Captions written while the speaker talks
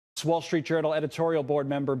Wall Street Journal editorial board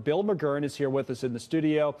member Bill McGurn is here with us in the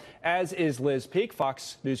studio, as is Liz Peek,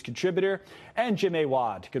 Fox News contributor, and Jim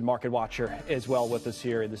Awad, good market watcher, as well with us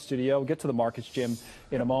here in the studio. We'll get to the markets, Jim,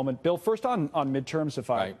 in a moment. Bill, first on midterms, if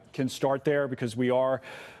I can start there, because we are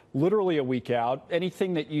literally a week out.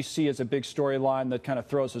 Anything that you see as a big storyline that kind of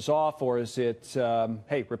throws us off, or is it,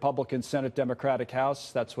 hey, Republican Senate, Democratic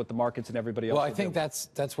House? That's what the markets and everybody else. Well, I think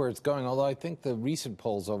that's where it's going. Although I think the recent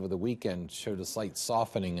polls over the weekend showed a slight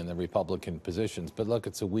softening in the Republican positions. But look,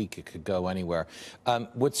 it's a week; it could go anywhere.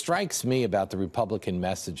 What strikes me about the Republican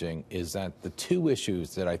messaging is that the two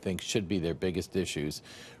issues that I think should be their biggest issues: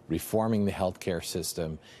 reforming the healthcare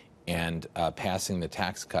system and passing the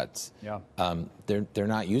tax cuts. They're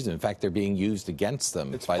not using. In fact, they're being used against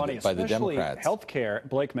them by the Democrats. Healthcare.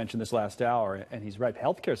 Blake mentioned this last hour, and he's right.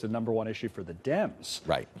 Healthcare is the #1 issue for the Dems.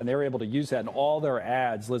 Right. And they were able to use that in all their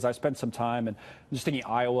ads. Liz, I spent some time, and I'm just thinking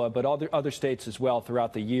Iowa, but other states as well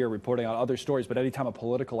throughout the year, reporting on other stories. But anytime a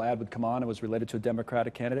political ad would come on, it was related to a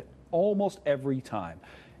Democratic candidate. Almost every time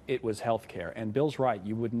it was health care. And Bill's right.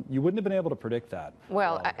 You wouldn't have been able to predict that.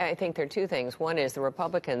 Well, I think there are two things. One is the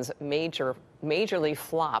Republicans majorly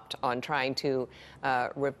flopped on trying to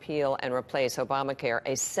repeal and replace Obamacare,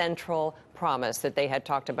 a central promise that they had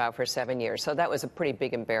talked about for 7 years. So that was a pretty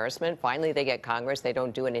big embarrassment. Finally, they get Congress. They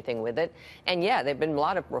don't do anything with it. And yeah, there have been a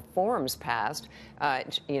lot of reforms passed,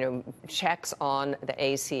 checks on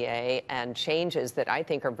the ACA and changes that I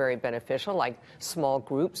think are very beneficial, like small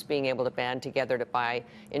groups being able to band together to buy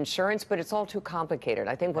insurance. But it's all too complicated.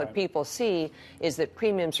 I think what people see is that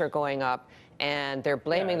premiums are going up, and they're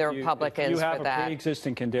blaming the Republicans for that. If you have a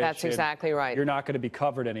pre-existing condition, that's exactly right. You're not going to be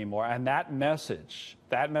covered anymore. And that message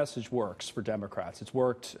works for Democrats. It's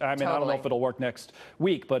worked. I mean, I don't know if it'll work next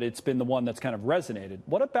week, but it's been the one that's kind of resonated.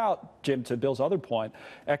 What about, Jim, to Bill's other point,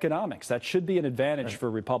 economics? That should be an advantage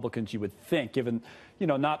for Republicans, you would think, given,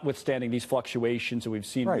 notwithstanding these fluctuations that we've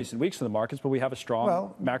seen in recent weeks in the markets, but we have a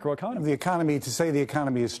strong macroeconomy. The economy, to say the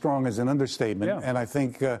economy is strong is an understatement. And I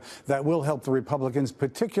think that will help the Republicans,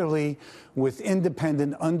 particularly with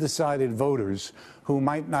independent, undecided voters who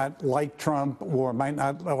might not like Trump or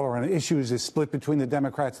on issues is split between the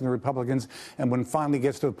Democrats and the Republicans, and when finally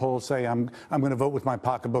gets to the polls, say, I'm going to vote with my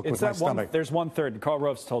pocketbook, with my stomach. There's 1/3. Carl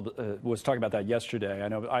Rove was talking about that yesterday. I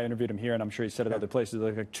know I interviewed him here, and I'm sure he said it other places.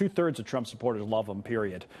 Like 2/3 of Trump supporters love him,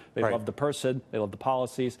 period. They love the person, they love the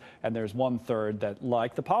policies, and there's 1/3 that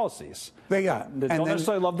like the policies. They don't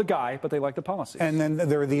necessarily love the guy, but they like the policies. And then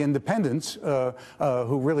there are the independents,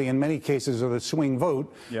 who really, in many cases, are the swing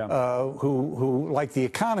vote, who like the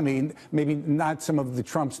economy, maybe not some of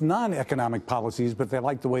Trump's non-economic policies, but they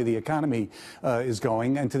like the way the economy is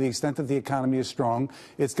going. And to the extent that the economy is strong,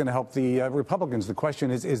 it's going to help the Republicans. The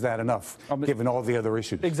question is that enough, given all the other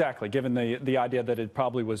issues? Exactly, given the idea that it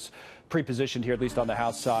probably was pre-positioned here, at least on the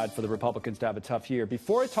House side, for the Republicans to have a tough year.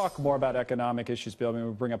 Before I talk more about economic issues, Bill,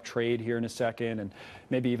 we'll bring up trade here in a second, and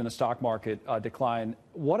maybe even the stock market decline.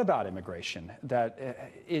 What about immigration? That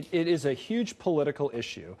it is a huge political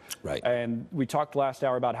issue. Right. And we talked last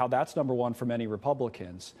hour about how that's #1 for many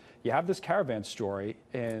Republicans. You have this caravan story,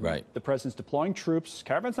 and the president's deploying troops.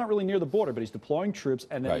 Caravan's not really near the border, but he's deploying troops,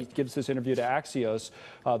 and then he gives this interview to Axios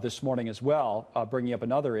this morning as well, bringing up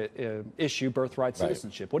another issue, birthright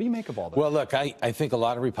citizenship. What do you make of all that? Well, look, I think a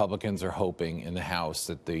lot of Republicans are hoping in the House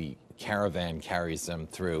that the caravan carries them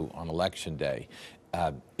through on Election Day.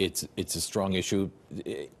 It's a strong issue.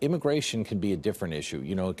 Immigration can be a different issue.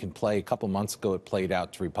 It can play. A couple months ago, it played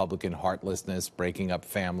out to Republican heartlessness, breaking up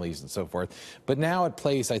families and so forth. But now it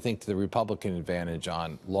plays, I think, to the Republican advantage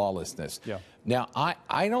on lawlessness. Now,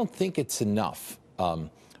 I don't think it's enough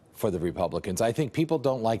for the Republicans. I think people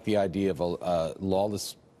don't like the idea of a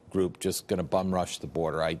lawless group just going to bum rush the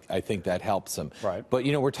border. I think that helps them. But,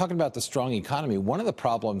 we're talking about the strong economy. One of the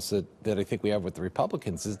problems that I think we have with the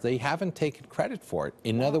Republicans is they haven't taken credit for it.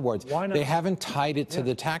 In other words, they haven't tied it to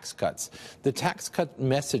the tax cuts. The tax cut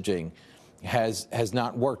messaging has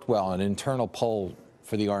not worked well. An internal poll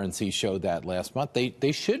for the RNC showed that last month.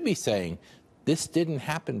 They should be saying, this didn't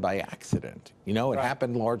happen by accident. It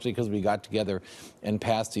happened largely because we got together and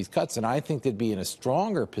passed these cuts. And I think they'd be in a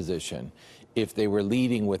stronger position if they were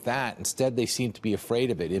leading with that. Instead, they seem to be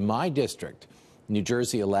afraid of it. In my district, New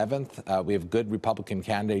Jersey 11th, we have good Republican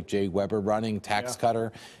candidate Jay Weber running, tax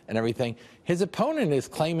cutter and everything. His opponent is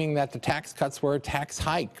claiming that the tax cuts were a tax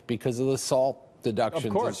hike because of the SALT deductions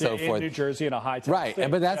of course, and so in forth. New Jersey in a high tax Right,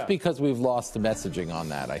 state. but that's because we've lost the messaging on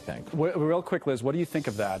that, I think. Real quick, Liz, what do you think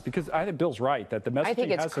of that? Because I think Bill's right that the messaging I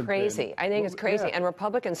think it's hasn't crazy. been- I think it's crazy. Yeah. And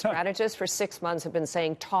Republican strategists for 6 months have been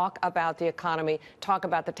saying, talk about the economy, talk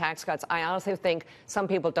about the tax cuts. I honestly think some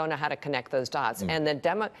people don't know how to connect those dots. And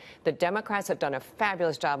the Democrats have done a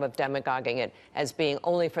fabulous job of demagoguing it as being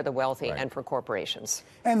only for the wealthy and for corporations.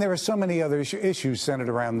 And there are so many other issues centered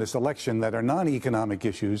around this election that are non-economic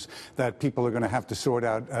issues that people are going to have to sort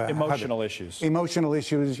out. Emotional issues. Emotional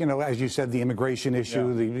issues, you know, as you said, the immigration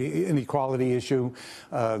issue, the inequality issue,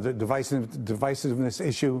 the divisiveness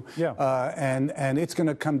issue. And it's going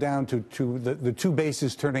to come down to the two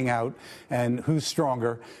bases turning out and who's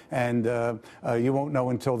stronger. And you won't know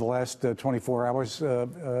until the last 24 hours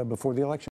before the election.